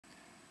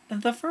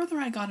the further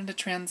I got into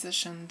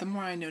transition, the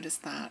more I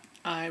noticed that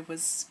I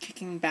was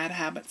kicking bad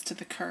habits to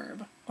the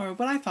curb, or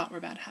what I thought were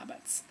bad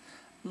habits.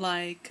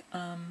 Like,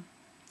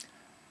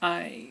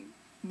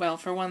 well,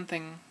 for one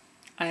thing,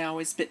 I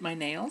always bit my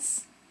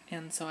nails,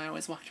 and so I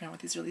always walked around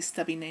with these really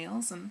stubby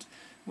nails, and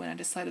when I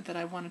decided that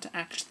I wanted to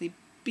actually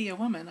be a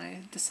woman, I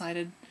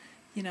decided,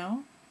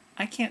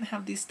 I can't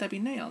have these stubby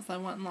nails. I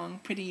want long,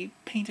 pretty,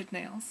 painted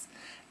nails.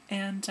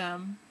 And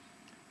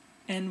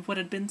what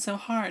had been so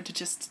hard to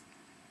just,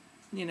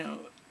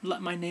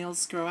 let my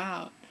nails grow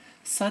out,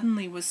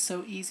 suddenly was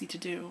so easy to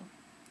do.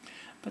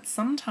 But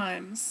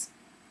sometimes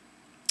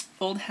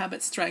old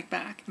habits strike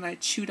back, and I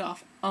chewed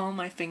off all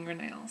my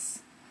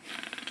fingernails,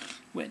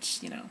 which,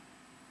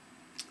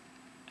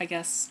 I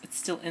guess it's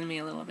still in me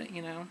a little bit,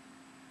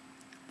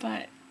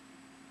 but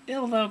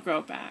they'll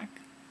grow back.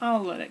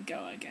 I'll let it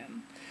go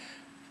again.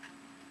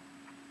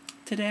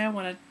 Today I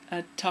want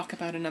to talk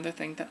about another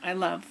thing that I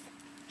love,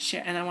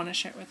 and I want to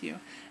share it with you,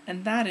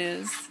 and that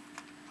is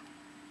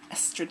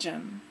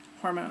estrogen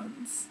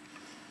hormones.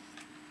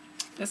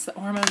 That's the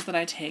hormones that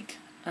I take.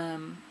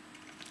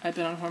 I've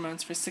been on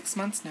hormones for 6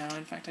 months now.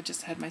 In fact, I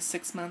just had my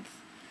 6-month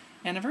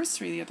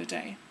anniversary the other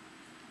day.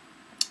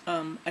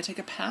 I take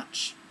a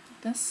patch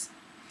like this,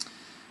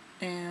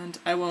 and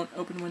I won't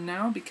open one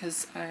now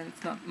because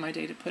it's not my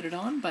day to put it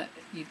on, but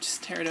you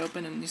just tear it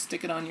open and you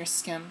stick it on your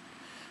skin.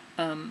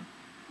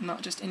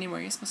 Not just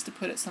anywhere, you're supposed to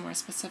put it somewhere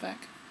specific.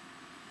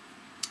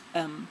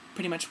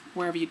 Pretty much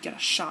wherever you'd get a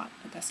shot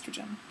of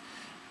estrogen.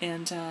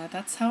 And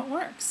that's how it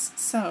works.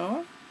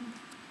 So,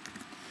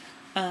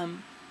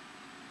 and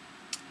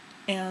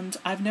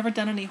I've never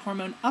done any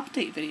hormone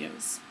update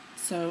videos,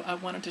 so I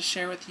wanted to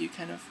share with you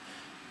kind of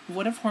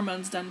what have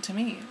hormones done to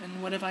me,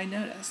 and what have I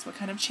noticed, what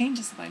kind of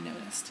changes have I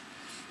noticed.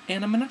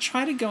 And I'm going to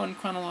try to go in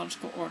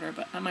chronological order,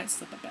 but I might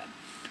slip a bit.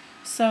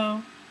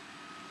 So,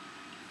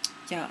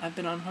 yeah, I've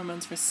been on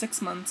hormones for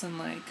 6 months and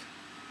like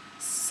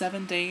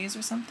 7 days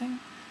or something.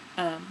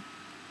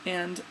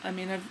 And I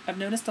mean, I've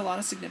noticed a lot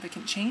of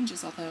significant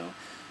changes, although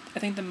I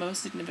think the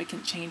most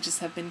significant changes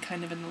have been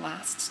kind of in the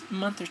last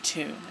month or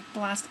two, like the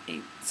last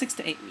 6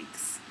 to 8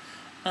 weeks.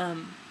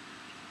 But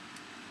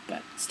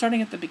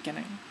starting at the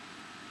beginning,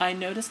 I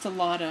noticed a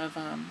lot of,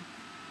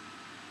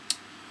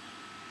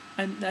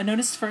 I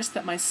noticed first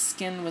that my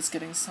skin was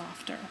getting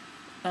softer.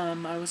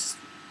 I was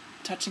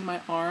touching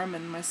my arm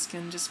and my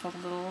skin just felt a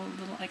little,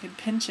 I could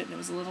pinch it and there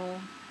was a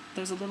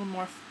little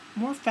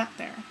more fat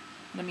there.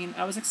 And I mean,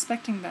 I was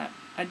expecting that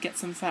I'd get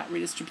some fat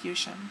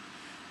redistribution,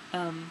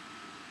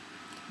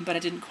 but I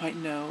didn't quite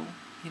know,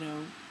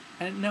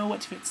 I didn't know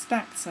what to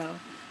expect, so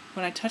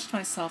when I touched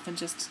myself and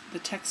just the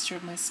texture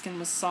of my skin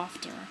was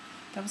softer,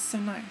 that was so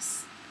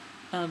nice.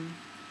 And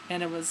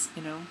it was,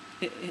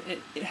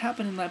 it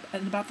happened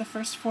in about the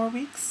first 4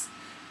 weeks,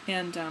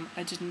 and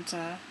I didn't,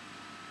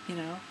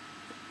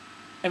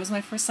 it was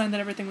my first sign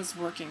that everything was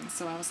working,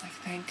 so I was like,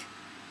 thank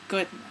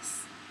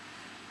goodness.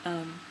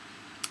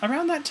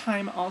 Around that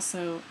time,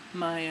 also,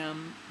 my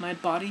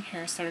body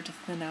hair started to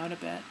thin out a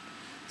bit,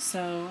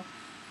 so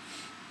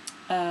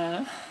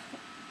I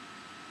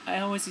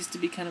always used to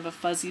be kind of a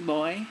fuzzy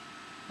boy,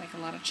 like a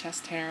lot of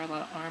chest hair, a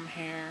lot of arm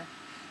hair,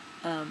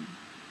 and,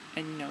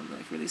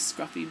 like really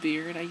scruffy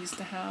beard I used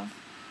to have,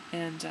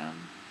 and,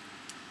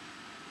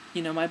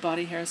 my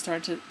body hair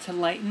started to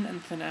lighten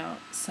and thin out,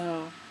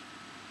 so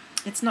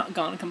it's not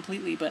gone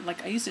completely, but,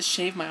 like, I used to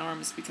shave my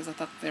arms because I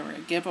thought they were a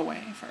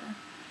giveaway for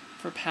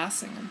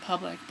passing in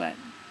public, but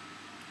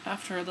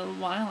after a little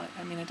while,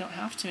 I don't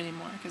have to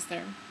anymore because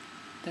they're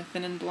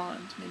thin and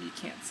blonde. Maybe you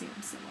can't see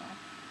them so well.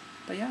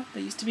 But yeah,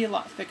 they used to be a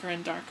lot thicker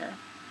and darker.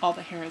 All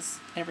the hair is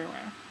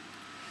everywhere.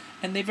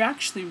 And they've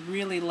actually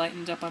really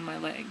lightened up on my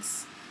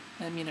legs.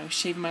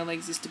 Shaving my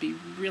legs used to be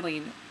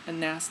really a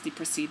nasty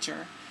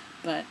procedure,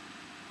 but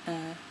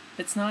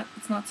it's not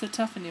so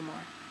tough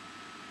anymore.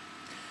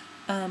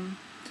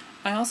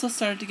 I also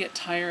started to get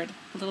tired,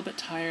 a little bit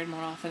tired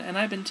more often, and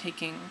I've been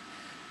taking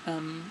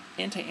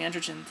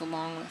anti-androgens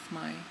along with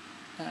my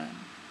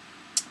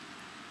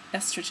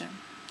estrogen.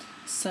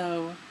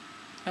 So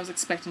I was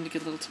expecting to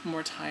get a little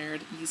more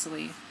tired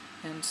easily,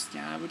 and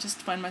yeah, I would just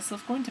find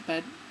myself going to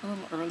bed a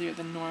little earlier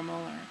than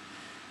normal, or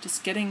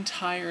just getting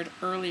tired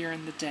earlier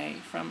in the day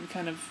from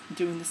kind of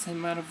doing the same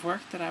amount of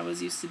work that I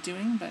was used to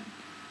doing, but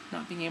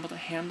not being able to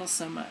handle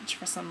so much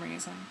for some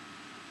reason.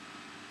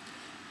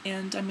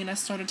 And I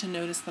started to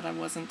notice that I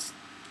wasn't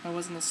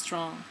as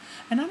strong.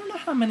 And I don't know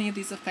how many of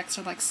these effects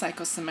are like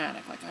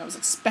psychosomatic. Like I was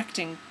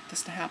expecting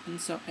this to happen,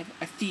 so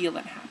I feel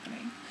it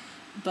happening.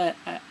 But,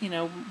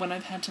 when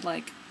I've had to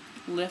like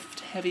lift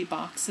heavy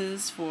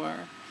boxes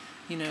for,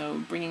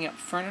 bringing up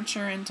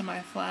furniture into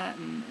my flat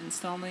and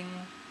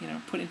installing,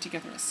 putting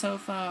together a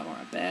sofa or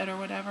a bed or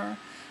whatever,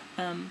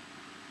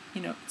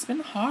 it's been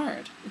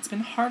hard. It's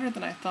been harder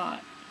than I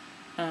thought.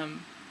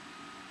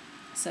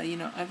 So,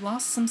 I've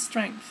lost some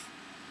strength.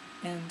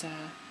 And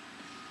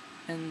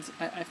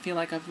I feel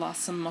like I've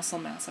lost some muscle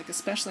mass, like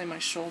especially my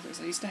shoulders.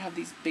 I used to have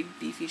these big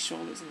beefy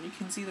shoulders, and you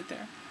can see that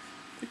they're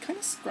kind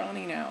of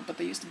scrawny now, but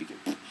they used to be good.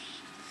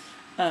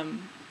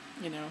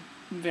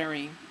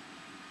 Very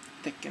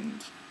thick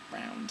and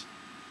round.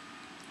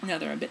 Now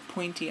they're a bit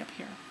pointy up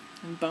here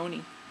and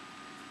bony.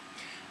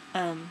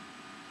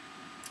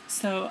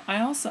 So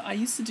I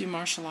used to do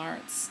martial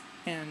arts,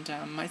 and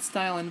my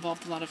style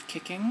involved a lot of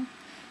kicking.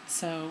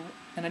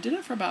 And I did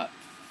it for about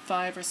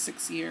 5 or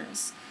 6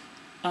 years.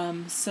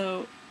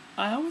 So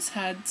I always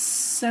had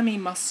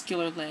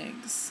semi-muscular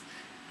legs,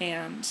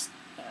 and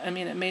I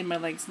mean, it made my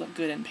legs look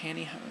good in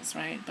pantyhose,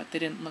 right? But they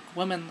didn't look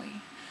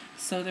womanly.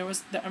 So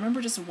I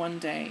remember just one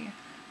day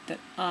that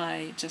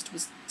I just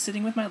was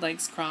sitting with my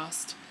legs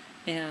crossed,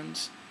 and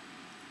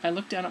I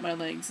looked down at my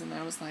legs and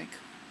I was like,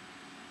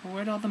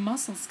 where'd all the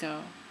muscles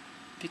go?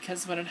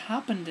 Because what had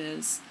happened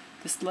is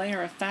this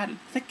layer of fat had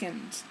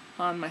thickened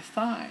on my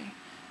thigh,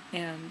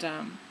 and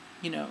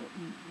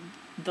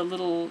the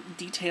little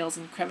details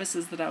and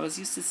crevices that I was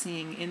used to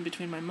seeing in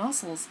between my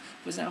muscles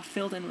was now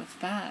filled in with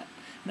fat.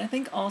 And I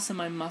think also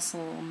my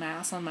muscle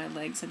mass on my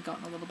legs had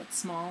gotten a little bit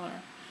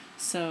smaller.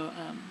 So,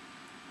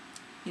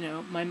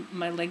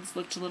 my legs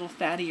looked a little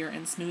fattier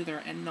and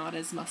smoother and not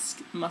as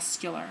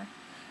muscular.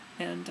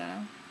 And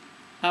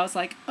I was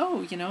like,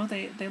 oh,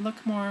 they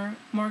look more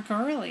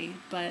girly,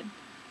 but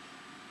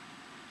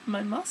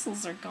my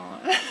muscles are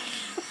gone.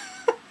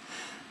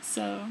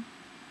 So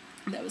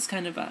that was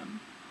kind of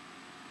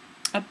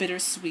a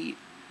bittersweet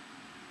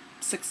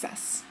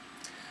success.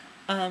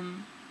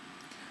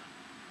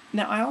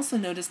 Now, I also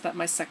noticed that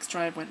my sex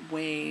drive went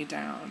way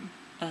down.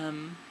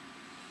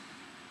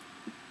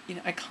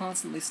 I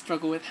constantly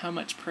struggle with how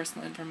much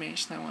personal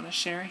information I want to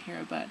share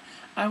here, but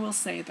I will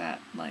say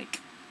that,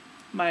 like,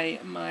 my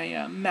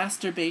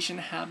masturbation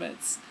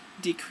habits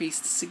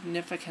decreased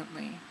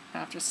significantly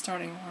after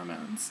starting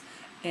hormones,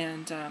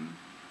 and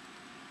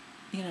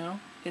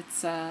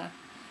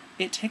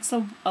it takes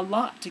a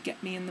lot to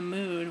get me in the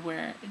mood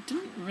where it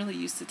didn't really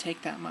used to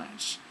take that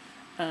much.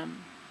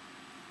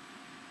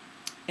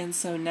 And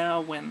so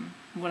now when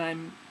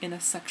I'm in a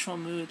sexual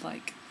mood,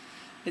 like,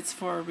 it's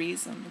for a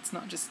reason. It's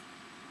not just,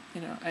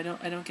 I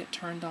don't get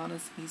turned on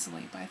as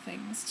easily by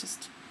things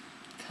just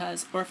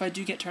because, or if I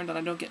do get turned on,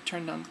 I don't get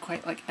turned on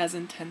quite like as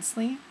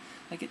intensely.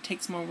 Like, it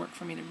takes more work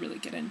for me to really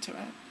get into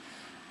it.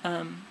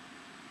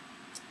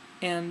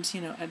 And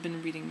I've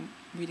been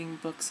reading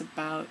books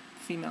about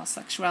female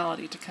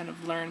sexuality to kind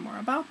of learn more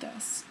about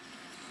this.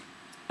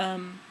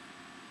 I've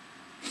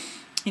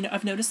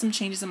noticed some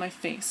changes in my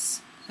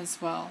face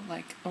as well.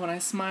 Like, when I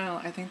smile,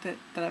 I think that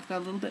I've got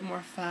a little bit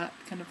more fat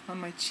kind of on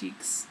my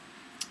cheeks.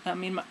 I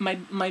mean,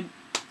 my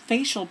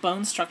facial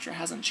bone structure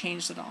hasn't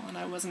changed at all, and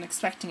I wasn't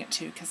expecting it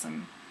to, because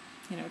I'm,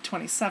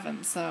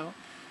 27, so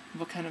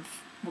what kind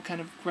of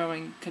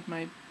growing could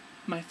my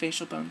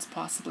facial bones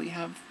possibly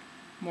have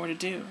more to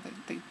do?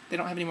 They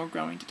don't have any more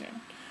growing to do,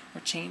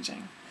 or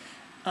changing.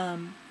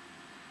 And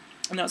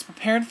I was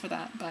prepared for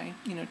that by,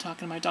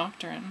 talking to my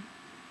doctor and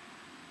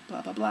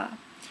blah, blah, blah.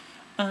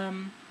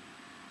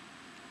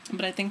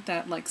 But I think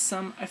that, like,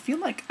 I feel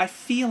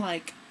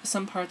like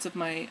some parts of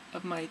my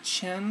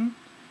chin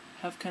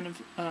have kind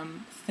of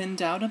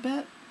thinned out a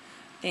bit,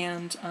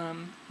 and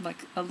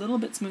like a little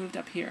bit's moved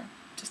up here.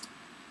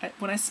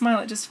 When I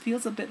smile, it just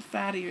feels a bit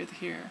fattier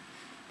here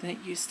than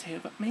it used to,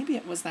 but maybe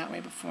it was that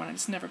way before and I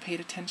just never paid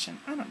attention.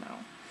 I don't know.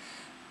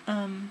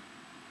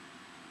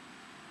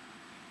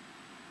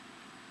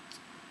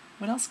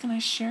 What else can I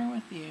share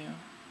with you?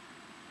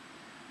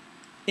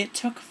 It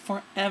took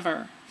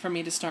forever for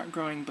me to start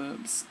growing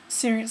boobs.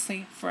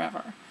 Seriously,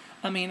 forever.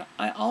 I mean,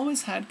 I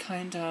always had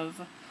kind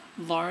of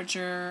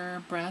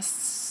larger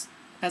breasts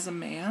as a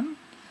man.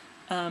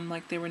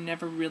 Like, they were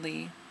never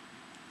really...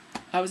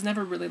 I was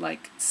never really,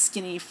 like,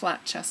 skinny,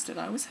 flat-chested.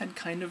 I always had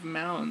kind of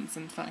mounds.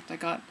 In fact, I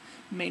got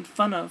made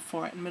fun of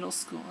for it in middle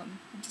school, and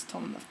I just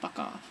told them to fuck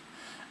off.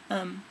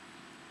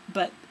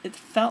 But it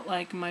felt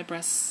like my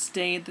breasts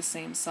stayed the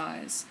same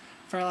size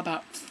for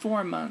about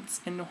 4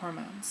 months into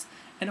hormones.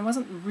 And it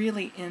wasn't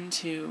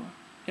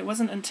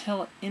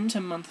until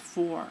into month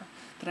 4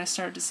 that I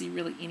started to see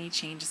really any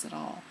changes at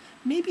all.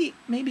 Maybe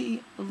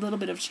a little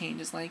bit of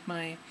changes, like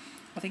I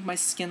think my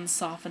skin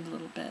softened a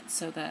little bit,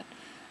 so that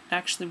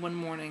actually one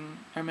morning,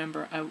 I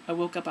remember I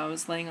woke up, I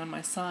was laying on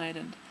my side,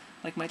 and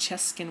like my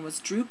chest skin was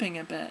drooping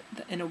a bit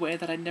in a way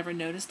that I'd never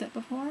noticed it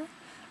before.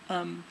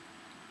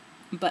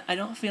 But I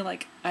don't feel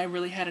like I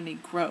really had any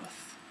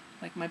growth.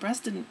 Like, my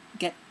breast didn't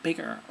get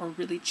bigger or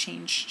really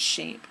change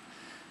shape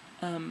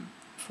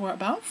for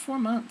about 4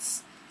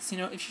 months. So,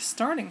 if you're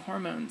starting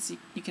hormones,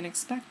 you can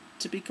expect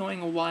to be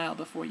going a while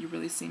before you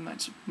really see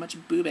much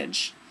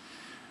boobage,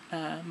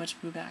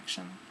 much boob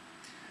action.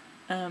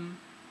 And,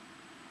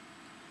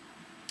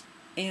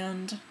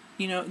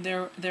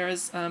 there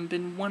has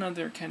been one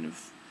other kind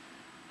of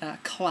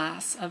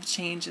class of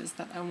changes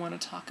that I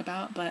want to talk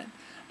about, but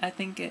I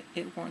think it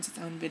warrants its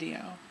own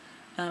video.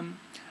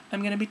 I'm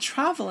going to be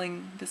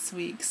traveling this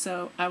week,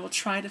 so I will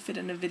try to fit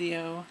in a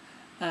video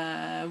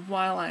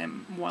while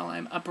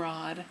I'm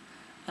abroad.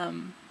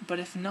 But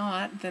if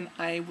not, then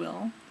I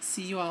will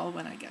see you all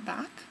when I get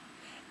back.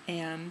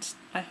 And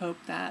I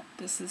hope that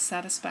this is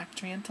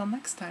satisfactory until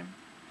next time.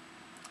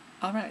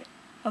 All right,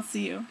 I'll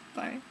see you.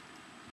 Bye.